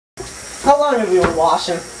How long have we been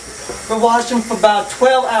washing? We're washing for about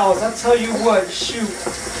 12 hours. I'll tell you what, shoot.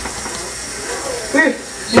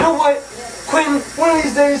 You know what, Quinton, one of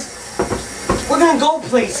these days, we're gonna go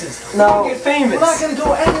places. No. We're gonna get famous. We're not gonna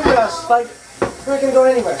go anywhere, Spike. We're not gonna go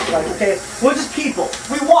anywhere, Spike, okay? We're just people.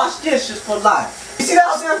 We wash dishes for life. You see that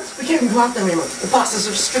out there? We can't even go out there anymore. The bosses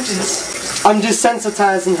have restricted us. I'm just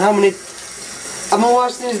sensitizing how many... I've been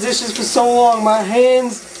washing these dishes for so long. My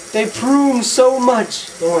hands, they prune so much.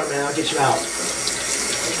 Don't worry, man. I'll get you out.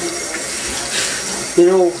 You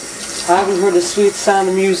know, I haven't heard the sweet sound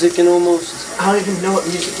of music in almost... I don't even know what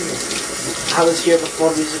music is. I was here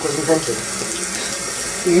before music was invented.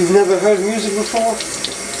 You've never heard music before?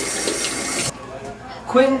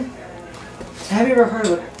 Quinton, have you ever heard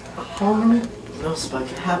of a harmony? No,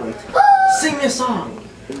 Spike, I haven't. Sing me a song.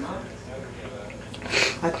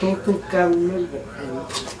 I don't think I remember any.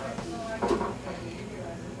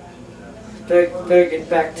 Better get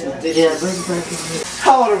back to this. Yeah, bring it back in here.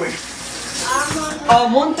 How old are we?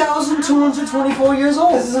 1,224 years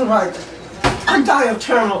old. This isn't right. I'm dying of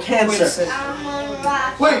terminal cancer. Wait a second.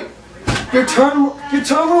 Wait, your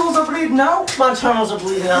terminals are bleeding out? My terminals are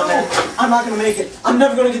bleeding out there. I'm not gonna make it. I'm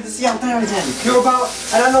never gonna get to see out there again. You're about,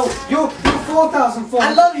 I don't know, you're 4,004.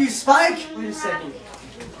 I love you, Spike! Wait a second.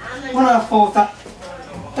 We're not 4,000.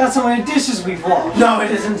 That's how many dishes we've washed. No,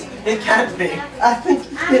 it isn't. It can't be. I think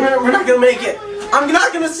we're not gonna make it. I'm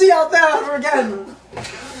not gonna see out there ever again.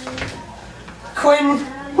 Quinton,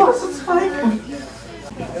 What's it, Spike?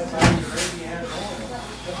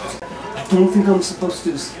 I don't think I'm supposed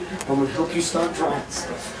to. I'm gonna help you start drying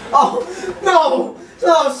stuff. Oh, no!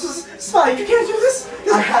 No, Spike, you can't do this.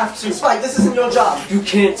 I have to. Spike, this isn't your job. You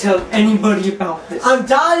can't tell anybody about this. I'm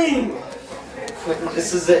dying! Quinton,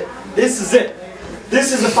 this is it. This is it.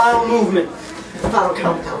 This is the final movement. Final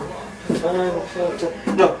countdown. Final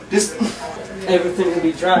countdown. No, this. Everything will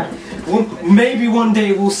be dry. Maybe one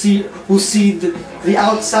day we'll see the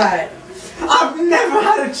outside. I've never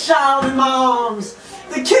had a child in my arms.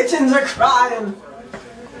 The kittens are crying.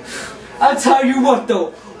 I'll tell you what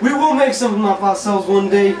though, we will make something of ourselves one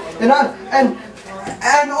day, and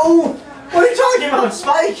oh, What are you talking about,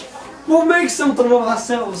 Spike? we'll make something of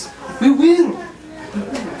ourselves. We will.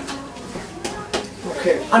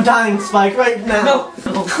 Okay. I'm dying, Spike, right now.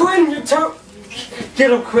 No, Quinton, your turn.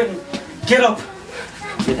 Get up, Quinton. Get up.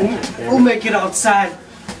 We'll make it outside.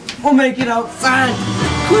 We'll make it outside.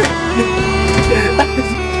 Quinton.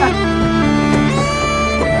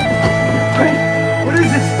 What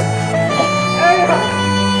is this?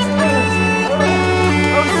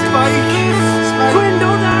 Oh, Spike! Quinton,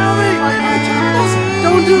 don't die on me!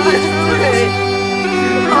 Don't do this!